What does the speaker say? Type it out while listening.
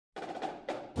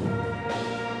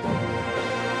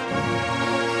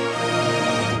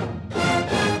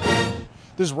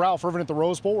This is Ralph Irvin at the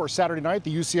Rose Bowl, where Saturday night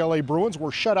the UCLA Bruins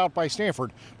were shut out by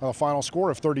Stanford by the final score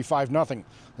of 35-0.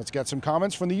 Let's get some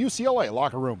comments from the UCLA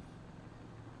locker room.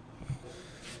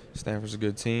 Stanford's a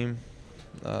good team.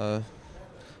 I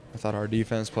thought our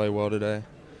defense played well today.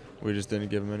 We just didn't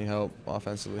give them any help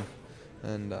offensively.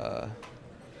 And,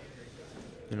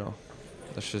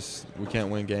 that's just, we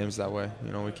can't win games that way.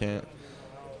 We can't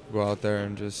go out there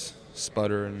and just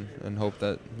sputter and hope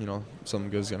that,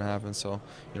 something good is going to happen. So,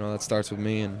 that starts with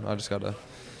me, and I just got to,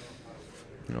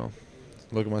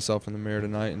 look at myself in the mirror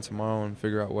tonight and tomorrow and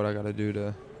figure out what I got to do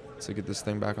to get this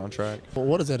thing back on track. Well,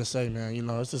 what is there to say, man?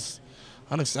 It's just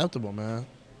unacceptable, man.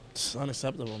 It's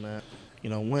unacceptable, man.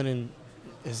 Winning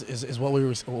is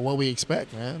what we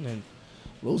expect, man, and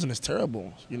losing is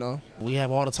terrible. We have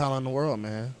all the talent in the world,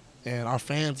 man, and our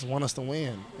fans want us to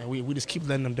win, and we just keep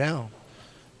letting them down.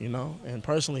 And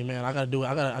personally, man, I got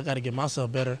to get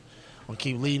myself better and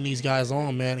keep leading these guys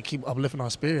on, man, and keep uplifting our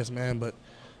spirits, man. But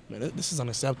man, this is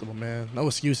unacceptable, man. No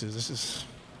excuses.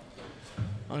 I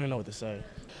don't even know what to say.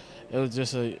 It was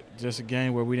just a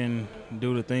game where we didn't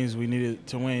do the things we needed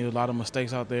to win. A lot of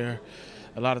mistakes out there,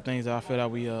 a lot of things that I feel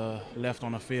that we left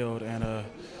on the field, and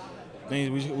things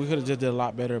we could have just did a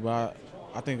lot better. But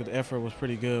I think the effort was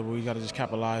pretty good. But we got to just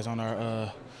capitalize on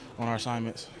our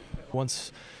assignments.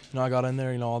 Once I got in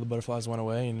there, all the butterflies went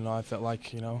away, and I felt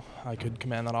like I could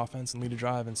command that offense and lead a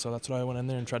drive, and so that's what I went in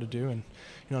there and tried to do. And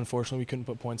unfortunately, we couldn't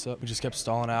put points up. We just kept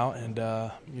stalling out, and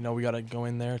we got to go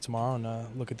in there tomorrow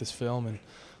and look at this film and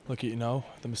look at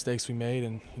the mistakes we made,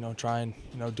 and try and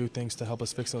do things to help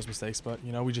us fix those mistakes. But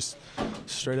we just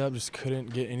straight up just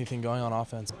couldn't get anything going on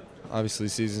offense. Obviously,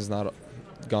 season's not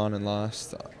gone and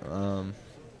lost.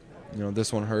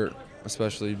 This one hurt,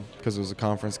 especially because it was a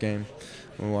conference game.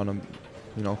 We want to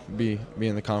be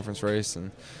in the conference race,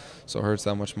 and so it hurts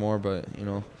that much more. But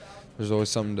there's always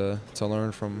something to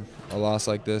learn from a loss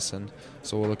like this, and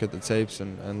so we'll look at the tapes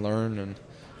and learn, and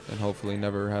hopefully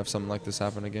never have something like this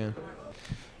happen again.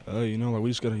 We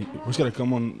just gotta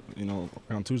come on,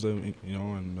 around Tuesday, and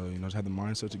just have the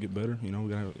mindset to get better. We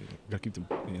gotta keep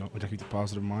the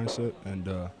positive mindset, and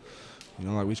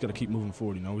we just gotta keep moving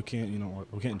forward. We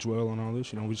can't dwell on all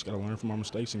this. We just gotta learn from our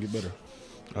mistakes and get better.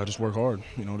 Just work hard.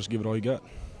 Just give it all you got.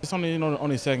 It's only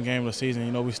the second game of the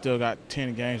season. We still got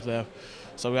 10 games left,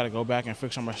 so we got to go back and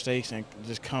fix our mistakes and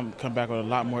just come back with a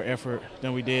lot more effort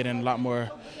than we did, and a lot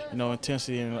more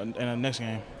intensity in the next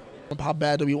game. How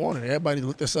bad do we want it? Everybody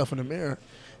look themselves in the mirror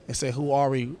and say, who are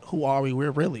we?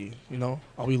 We're really,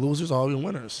 are we losers or are we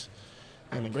winners?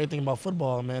 And the great thing about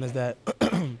football, man, is that,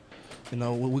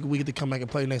 we get to come back and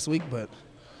play next week, but,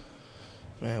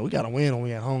 man, we got to win when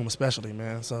we at home, especially,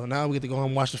 man. So now we get to go home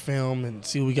and watch the film and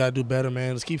see what we got to do better,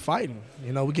 man. Just keep fighting.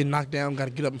 We get knocked down, got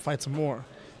to get up and fight some more.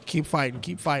 Keep fighting,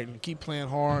 keep playing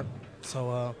hard.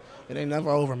 So it ain't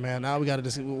never over, man. Now we got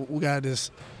to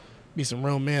just be some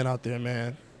real men out there,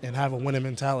 man, and have a winning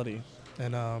mentality,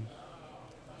 and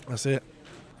that's it.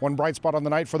 One bright spot on the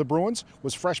night for the Bruins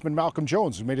was freshman Malcolm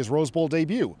Jones, who made his Rose Bowl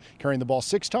debut, carrying the ball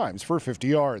 6 times for 50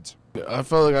 yards. I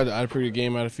felt like I had a pretty good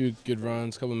game. I had a few good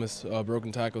runs, a couple of missed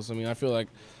broken tackles. I feel like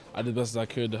I did the best as I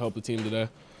could to help the team today.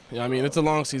 It's a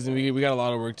long season. We got a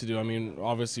lot of work to do.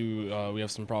 Obviously we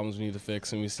have some problems we need to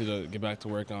fix, and we need to get back to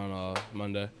work on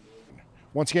Monday.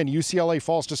 Once again, UCLA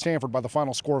falls to Stanford by the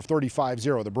final score of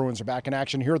 35-0. The Bruins are back in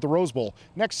action here at the Rose Bowl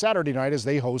next Saturday night as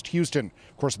they host Houston.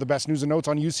 Of course, the best news and notes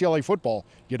on UCLA football,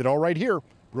 get it all right here.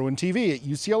 Bruin TV at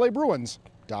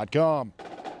UCLABruins.com.